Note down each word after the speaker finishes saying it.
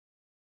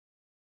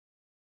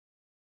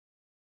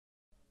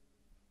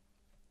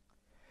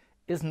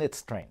Isn't it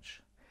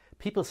strange?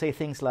 People say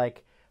things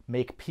like,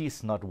 make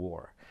peace, not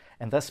war,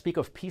 and thus speak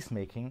of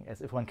peacemaking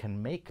as if one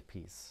can make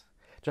peace,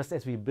 just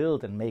as we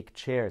build and make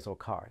chairs or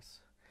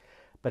cars.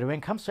 But when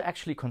it comes to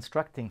actually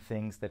constructing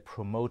things that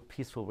promote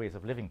peaceful ways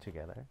of living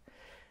together,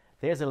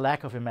 there's a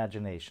lack of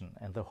imagination,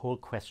 and the whole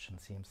question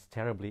seems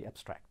terribly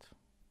abstract.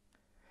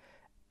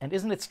 And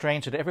isn't it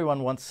strange that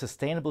everyone wants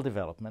sustainable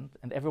development,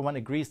 and everyone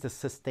agrees that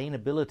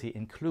sustainability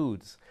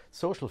includes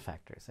social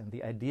factors and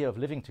the idea of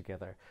living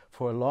together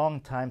for a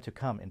long time to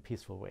come in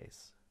peaceful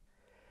ways?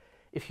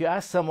 If you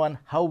ask someone,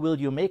 how will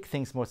you make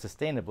things more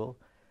sustainable,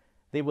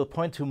 they will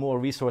point to more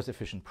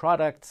resource-efficient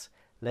products,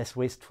 less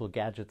wasteful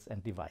gadgets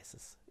and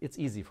devices. It's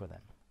easy for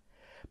them.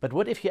 But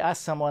what if you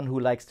ask someone who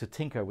likes to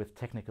tinker with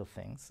technical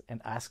things and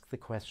ask the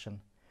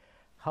question,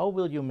 how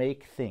will you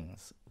make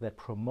things that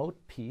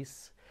promote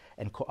peace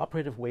and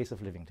cooperative ways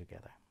of living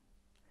together?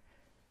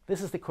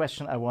 This is the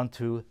question I want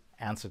to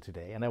answer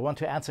today, and I want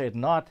to answer it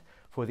not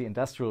for the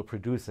industrial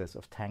producers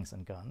of tanks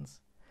and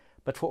guns,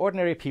 but for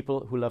ordinary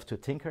people who love to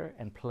tinker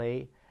and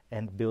play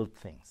and build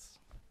things.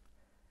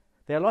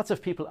 There are lots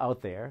of people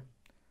out there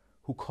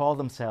who call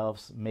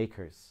themselves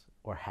makers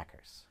or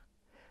hackers.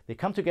 They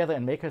come together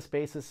in maker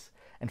spaces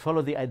and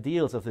follow the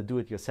ideals of the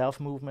do-it-yourself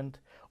movement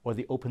or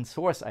the open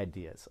source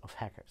ideas of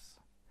hackers.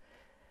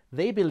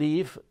 They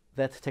believe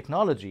that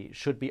technology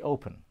should be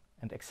open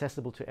and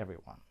accessible to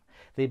everyone.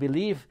 They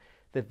believe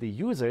that the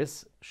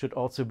users should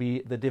also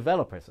be the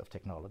developers of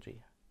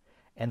technology,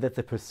 and that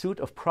the pursuit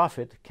of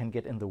profit can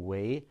get in the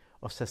way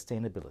of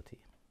sustainability.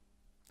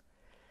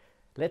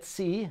 Let's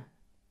see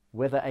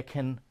whether I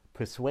can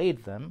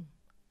persuade them,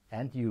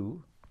 and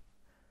you,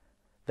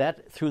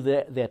 that through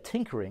their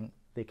tinkering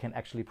they can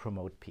actually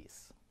promote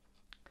peace.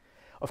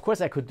 Of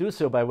course, I could do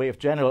so by way of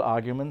general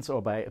arguments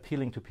or by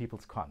appealing to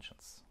people's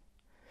conscience.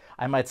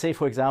 I might say,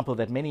 for example,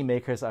 that many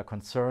makers are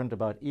concerned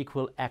about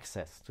equal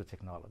access to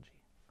technology.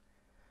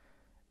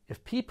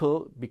 If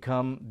people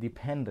become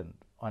dependent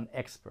on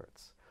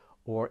experts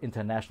or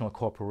international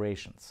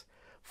corporations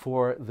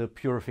for the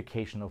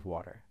purification of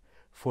water,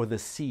 for the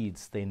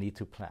seeds they need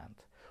to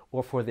plant,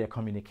 or for their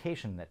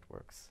communication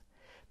networks,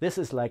 this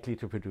is likely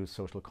to produce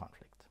social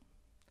conflict.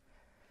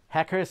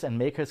 Hackers and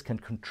makers can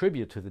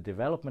contribute to the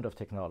development of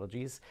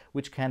technologies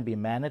which can be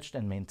managed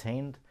and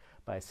maintained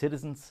by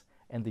citizens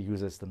and the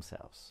users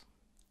themselves.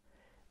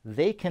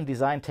 They can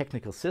design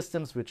technical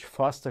systems which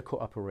foster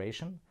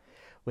cooperation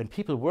when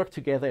people work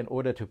together in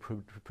order to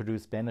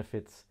produce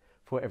benefits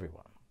for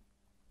everyone.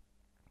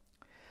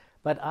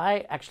 But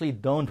I actually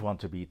don't want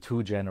to be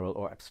too general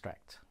or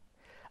abstract.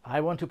 I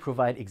want to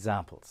provide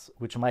examples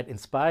which might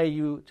inspire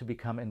you to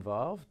become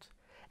involved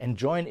and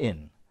join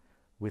in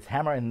with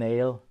hammer and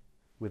nail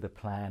with a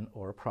plan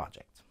or a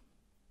project.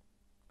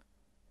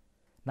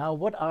 Now,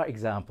 what are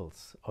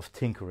examples of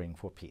tinkering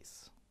for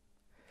peace?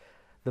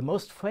 The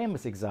most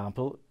famous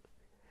example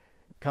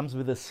comes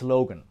with a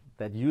slogan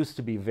that used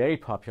to be very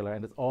popular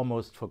and is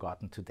almost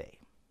forgotten today.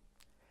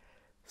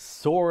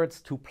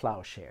 Swords to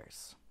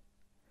plowshares.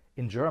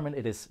 In German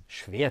it is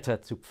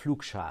Schwerter zu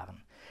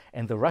Pflugscharen,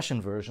 and the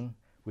Russian version,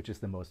 which is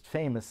the most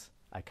famous,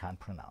 I can't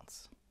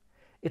pronounce.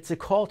 It's a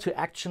call to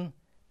action: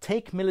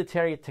 take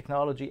military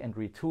technology and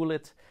retool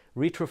it,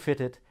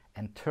 retrofit it,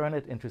 and turn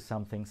it into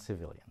something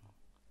civilian.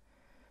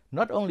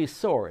 Not only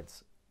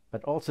swords,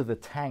 but also the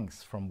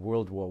tanks from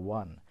World War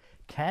I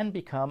can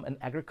become an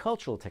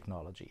agricultural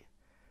technology,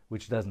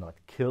 which does not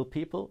kill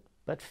people,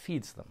 but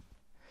feeds them.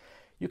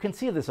 You can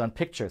see this on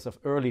pictures of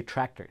early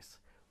tractors,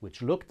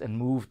 which looked and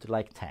moved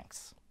like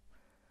tanks.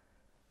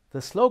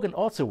 The slogan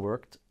also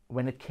worked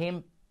when it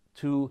came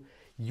to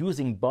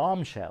using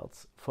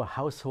bombshells for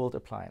household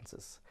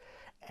appliances.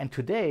 And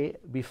today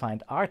we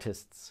find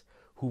artists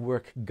who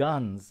work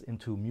guns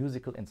into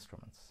musical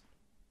instruments.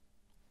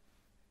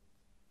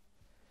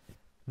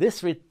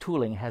 This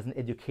retooling has an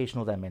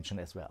educational dimension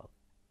as well.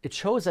 It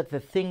shows that the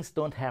things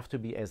don't have to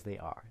be as they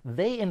are.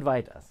 They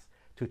invite us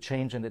to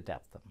change and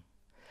adapt them.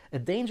 A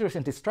dangerous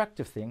and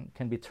destructive thing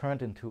can be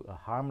turned into a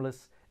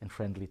harmless and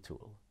friendly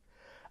tool.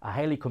 A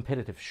highly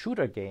competitive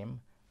shooter game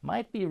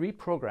might be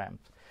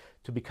reprogrammed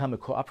to become a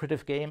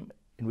cooperative game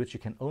in which you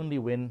can only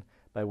win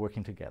by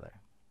working together.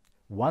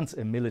 Once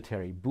a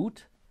military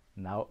boot,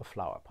 now a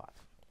flower pot.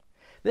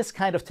 This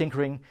kind of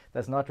tinkering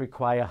does not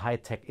require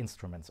high-tech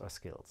instruments or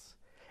skills.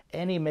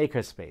 Any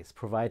makerspace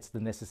provides the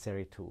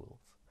necessary tools.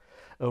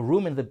 A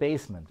room in the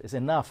basement is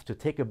enough to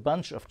take a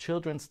bunch of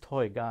children's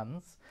toy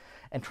guns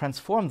and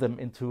transform them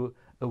into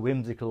a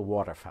whimsical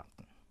water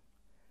fountain.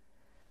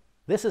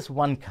 This is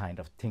one kind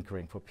of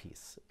tinkering for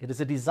peace. It is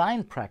a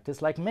design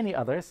practice like many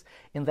others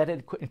in that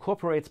it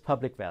incorporates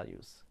public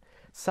values.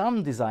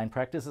 Some design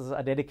practices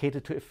are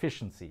dedicated to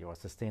efficiency or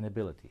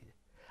sustainability,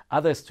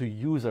 others to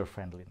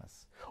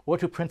user-friendliness or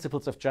to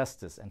principles of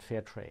justice and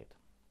fair trade.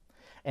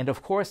 And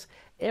of course,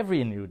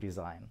 every new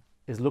design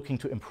is looking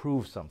to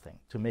improve something,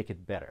 to make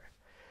it better.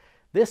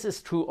 This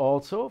is true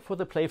also for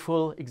the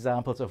playful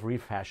examples of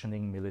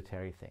refashioning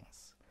military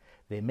things.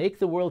 They make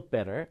the world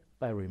better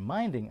by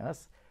reminding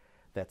us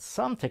that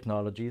some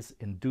technologies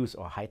induce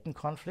or heighten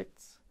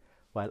conflicts,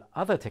 while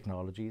other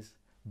technologies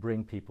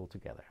bring people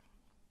together.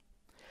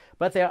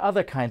 But there are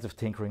other kinds of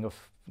tinkering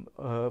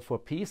for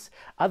peace,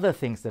 other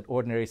things that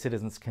ordinary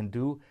citizens can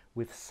do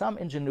with some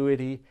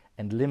ingenuity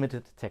and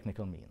limited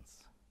technical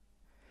means.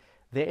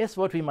 There is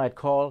what we might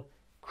call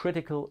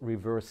critical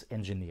reverse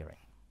engineering.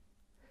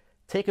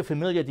 Take a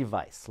familiar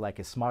device like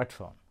a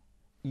smartphone,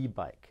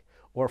 e-bike,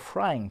 or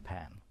frying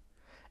pan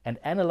and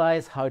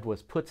analyze how it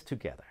was put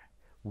together,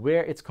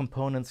 where its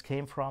components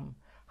came from,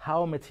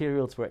 how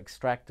materials were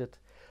extracted,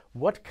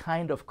 what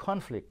kind of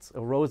conflicts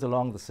arose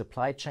along the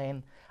supply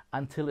chain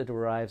until it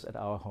arrives at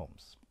our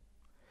homes.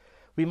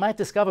 We might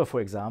discover, for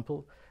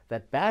example,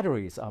 that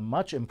batteries are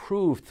much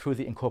improved through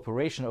the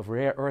incorporation of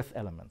rare earth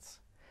elements,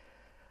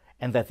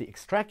 and that the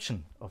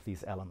extraction of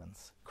these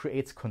elements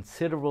creates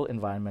considerable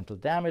environmental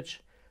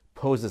damage,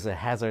 poses a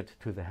hazard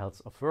to the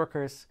health of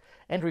workers,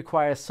 and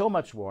requires so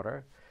much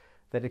water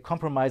that it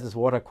compromises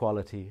water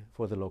quality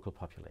for the local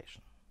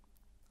population.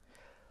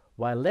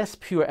 While less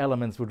pure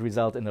elements would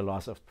result in a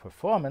loss of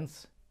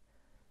performance,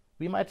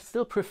 we might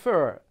still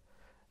prefer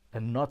a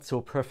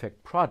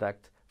not-so-perfect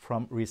product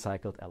from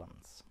recycled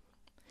elements.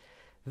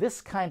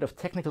 This kind of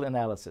technical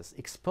analysis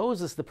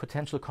exposes the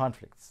potential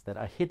conflicts that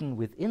are hidden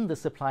within the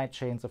supply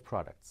chains of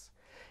products.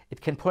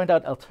 It can point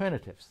out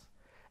alternatives,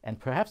 and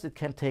perhaps it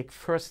can take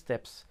first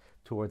steps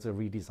towards a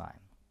redesign.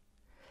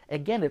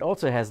 Again, it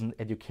also has an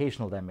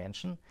educational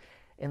dimension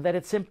in that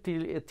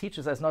it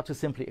teaches us not to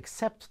simply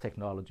accept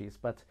technologies,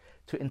 but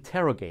to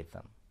interrogate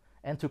them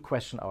and to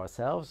question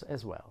ourselves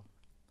as well.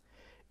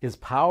 Is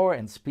power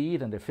and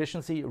speed and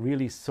efficiency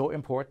really so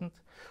important,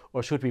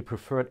 or should we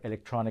prefer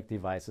electronic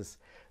devices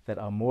that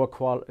are more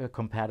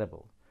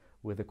compatible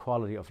with the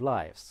quality of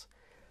lives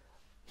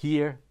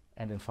here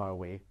and in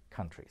faraway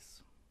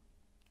countries?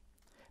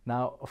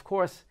 Now, of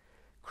course,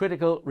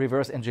 critical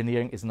reverse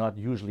engineering is not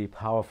usually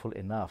powerful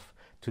enough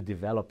to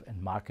develop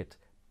and market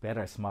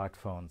better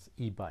smartphones,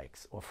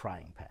 e-bikes, or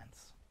frying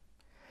pans.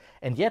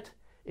 And yet,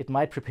 it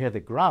might prepare the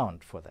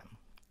ground for them.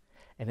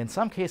 And in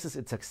some cases,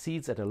 it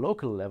succeeds at a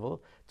local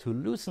level to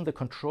loosen the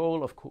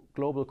control of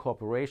global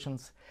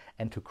corporations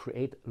and to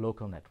create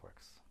local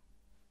networks.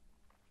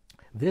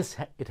 This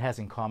it has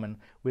in common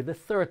with the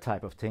third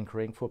type of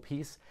tinkering for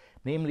peace,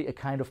 namely a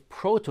kind of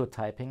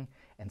prototyping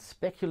and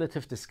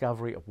speculative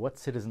discovery of what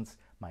citizens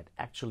might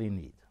actually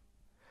need.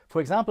 For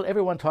example,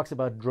 everyone talks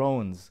about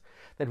drones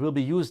that will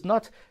be used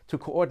not to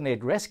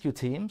coordinate rescue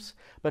teams,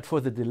 but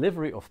for the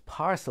delivery of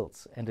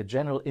parcels and a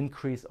general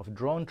increase of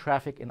drone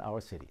traffic in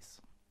our cities.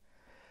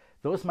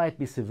 Those might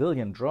be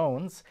civilian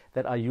drones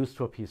that are used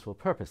for peaceful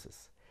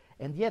purposes,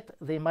 and yet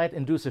they might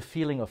induce a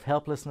feeling of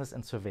helplessness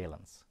and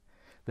surveillance.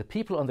 The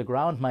people on the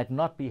ground might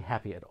not be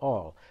happy at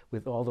all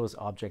with all those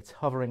objects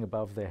hovering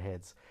above their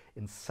heads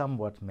in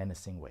somewhat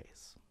menacing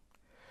ways.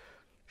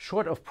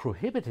 Short of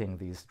prohibiting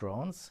these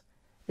drones,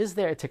 is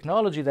there a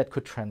technology that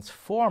could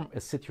transform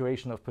a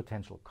situation of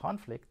potential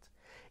conflict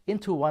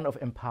into one of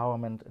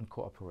empowerment and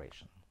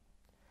cooperation?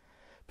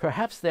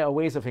 Perhaps there are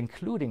ways of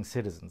including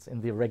citizens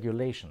in the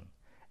regulation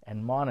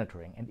and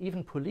monitoring and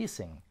even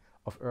policing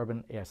of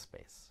urban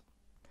airspace.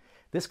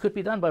 This could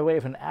be done by way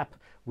of an app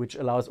which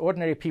allows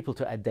ordinary people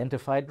to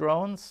identify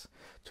drones,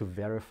 to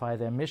verify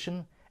their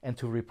mission, and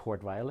to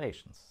report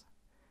violations.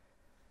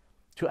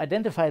 To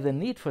identify the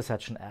need for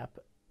such an app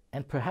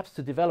and perhaps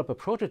to develop a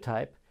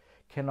prototype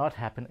cannot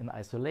happen in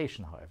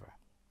isolation, however.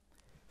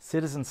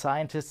 Citizen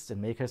scientists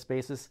and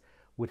makerspaces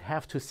would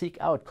have to seek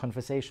out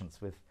conversations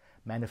with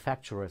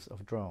manufacturers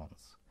of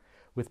drones,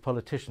 with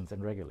politicians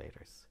and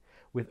regulators,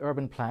 with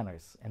urban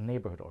planners and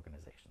neighborhood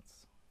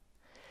organizations.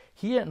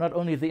 Here, not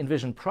only the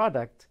envisioned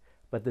product,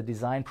 but the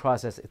design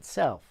process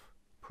itself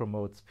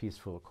promotes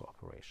peaceful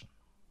cooperation.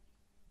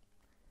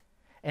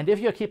 And if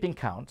you're keeping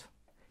count,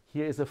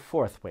 here is a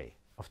fourth way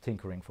of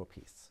tinkering for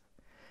peace.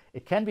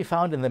 It can be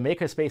found in the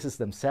makerspaces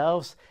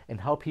themselves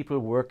and how people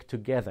work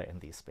together in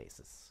these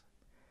spaces.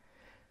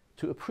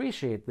 To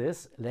appreciate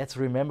this, let's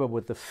remember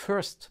what the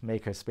first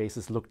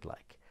makerspaces looked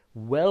like,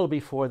 well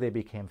before they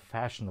became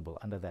fashionable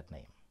under that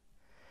name.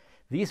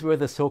 These were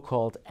the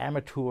so-called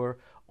amateur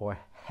or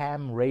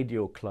ham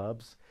radio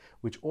clubs,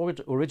 which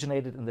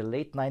originated in the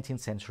late 19th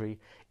century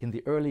in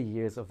the early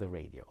years of the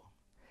radio.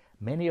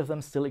 Many of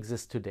them still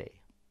exist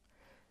today.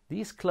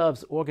 These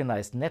clubs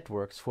organized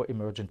networks for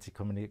emergency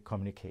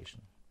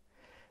communication.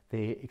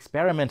 They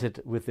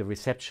experimented with the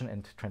reception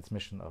and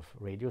transmission of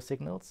radio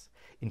signals,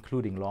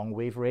 including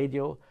long-wave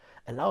radio,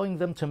 allowing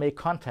them to make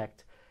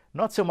contact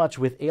not so much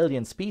with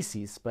alien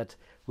species, but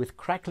with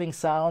crackling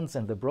sounds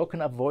and the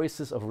broken-up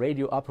voices of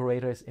radio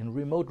operators in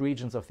remote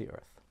regions of the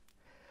Earth,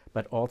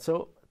 but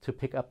also to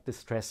pick up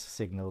distress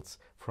signals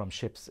from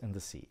ships in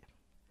the sea.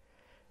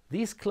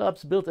 These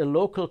clubs built a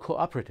local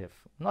cooperative,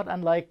 not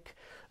unlike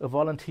a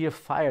volunteer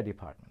fire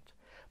department,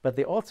 but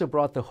they also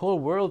brought the whole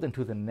world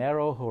into the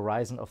narrow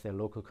horizon of their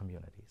local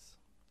communities.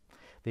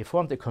 They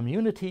formed a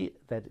community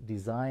that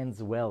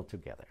designs well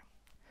together,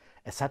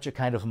 as such a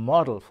kind of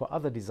model for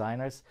other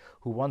designers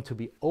who want to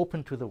be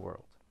open to the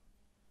world.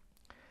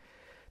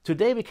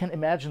 Today we can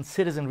imagine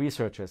citizen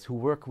researchers who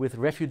work with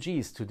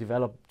refugees to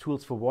develop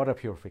tools for water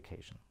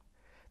purification,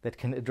 that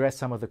can address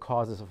some of the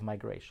causes of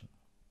migration.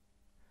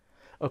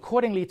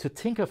 Accordingly, to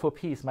tinker for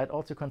peace might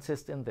also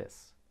consist in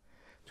this: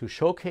 to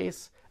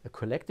showcase a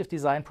collective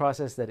design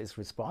process that is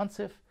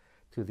responsive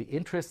to the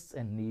interests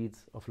and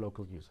needs of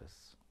local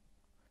users.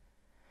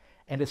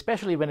 And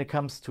especially when it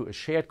comes to a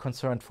shared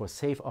concern for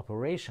safe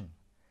operation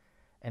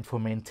and for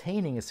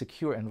maintaining a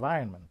secure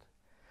environment,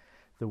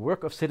 the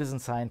work of citizen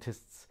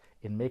scientists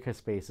in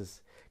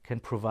makerspaces can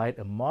provide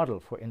a model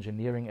for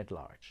engineering at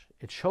large.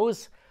 It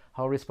shows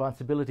how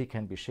responsibility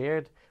can be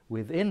shared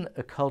within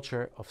a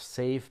culture of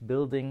safe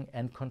building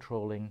and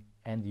controlling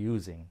and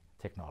using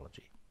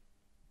technology.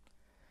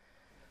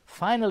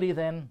 Finally,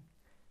 then,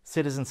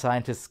 citizen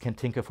scientists can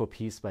tinker for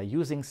peace by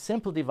using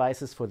simple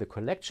devices for the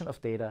collection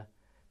of data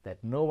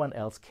that no one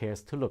else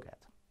cares to look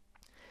at.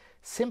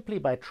 Simply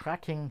by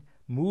tracking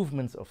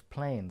movements of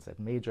planes at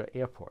major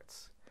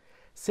airports,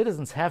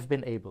 citizens have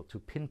been able to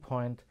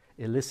pinpoint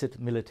illicit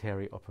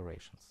military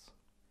operations.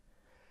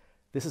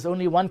 This is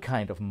only one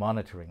kind of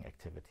monitoring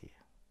activity.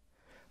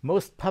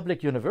 Most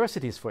public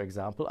universities, for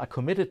example, are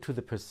committed to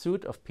the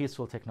pursuit of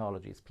peaceful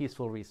technologies,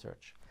 peaceful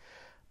research.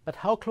 But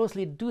how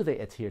closely do they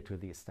adhere to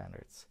these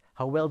standards?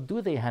 How well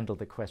do they handle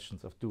the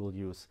questions of dual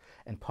use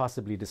and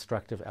possibly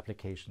destructive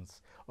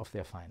applications of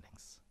their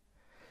findings?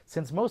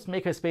 Since most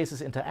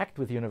makerspaces interact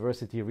with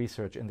university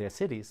research in their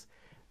cities,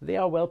 they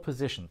are well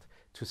positioned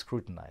to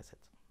scrutinize it.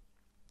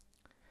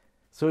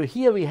 So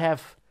here we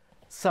have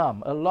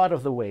a lot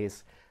of the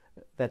ways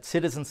that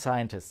citizen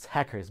scientists,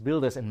 hackers,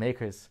 builders, and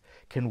makers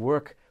can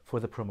work for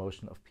the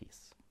promotion of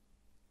peace.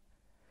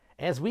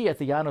 As we at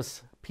the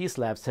Janus Peace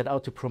Lab set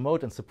out to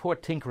promote and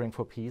support tinkering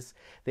for peace,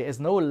 there is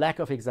no lack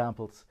of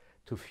examples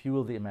to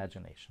fuel the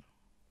imagination.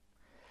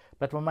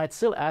 But one might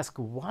still ask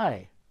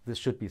why this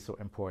should be so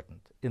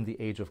important in the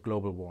age of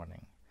global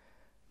warming,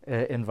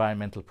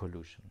 environmental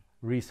pollution,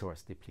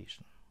 resource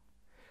depletion.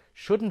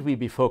 Shouldn't we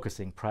be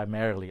focusing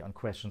primarily on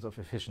questions of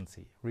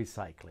efficiency,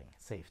 recycling,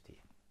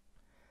 safety?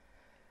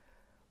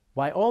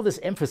 Why all this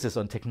emphasis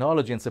on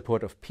technology in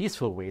support of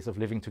peaceful ways of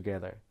living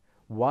together?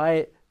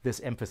 Why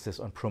this emphasis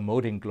on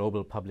promoting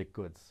global public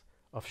goods,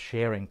 of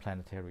sharing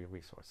planetary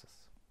resources?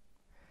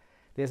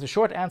 There's a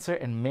short answer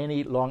and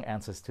many long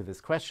answers to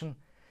this question.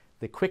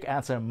 The quick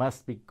answer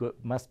must be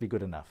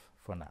good enough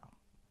for now.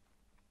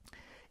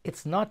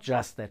 It's not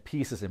just that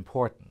peace is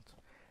important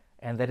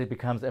and that it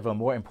becomes ever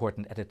more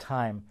important at a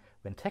time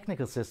when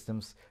technical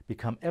systems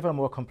become ever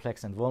more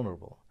complex and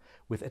vulnerable,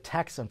 with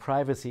attacks on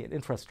privacy and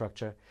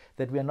infrastructure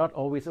that we are not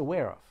always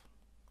aware of.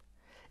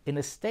 In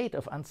a state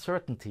of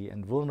uncertainty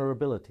and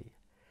vulnerability,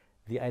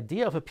 the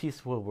idea of a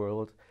peaceful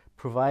world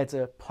provides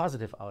a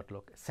positive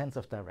outlook, a sense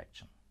of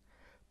direction.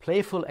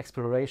 Playful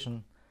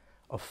exploration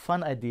of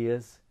fun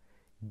ideas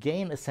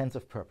gain a sense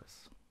of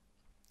purpose.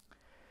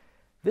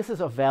 This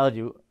is of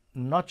value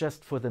not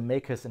just for the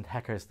makers and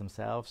hackers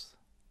themselves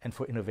and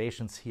for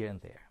innovations here and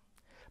there,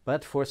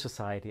 but for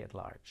society at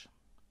large.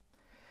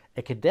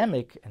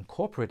 Academic and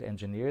corporate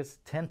engineers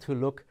tend to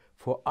look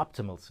for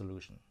optimal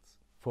solutions,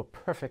 for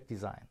perfect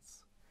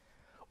designs.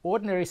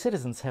 Ordinary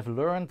citizens have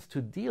learned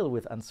to deal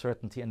with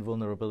uncertainty and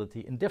vulnerability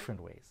in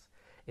different ways,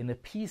 in a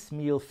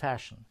piecemeal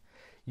fashion,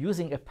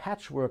 using a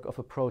patchwork of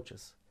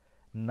approaches,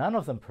 none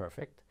of them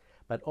perfect,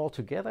 but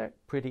altogether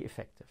pretty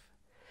effective.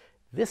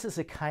 This is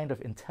a kind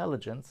of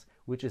intelligence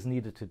which is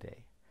needed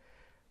today,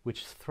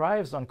 which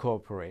thrives on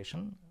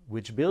cooperation,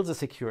 which builds a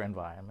secure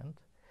environment,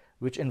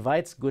 which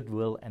invites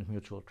goodwill and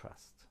mutual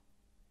trust.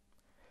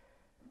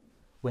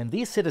 When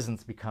these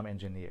citizens become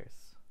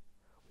engineers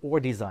or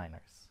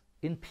designers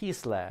in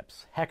peace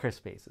labs,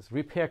 hackerspaces,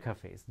 repair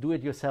cafes,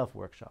 do-it-yourself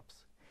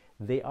workshops,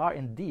 they are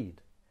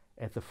indeed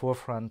at the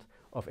forefront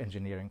of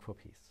engineering for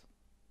peace.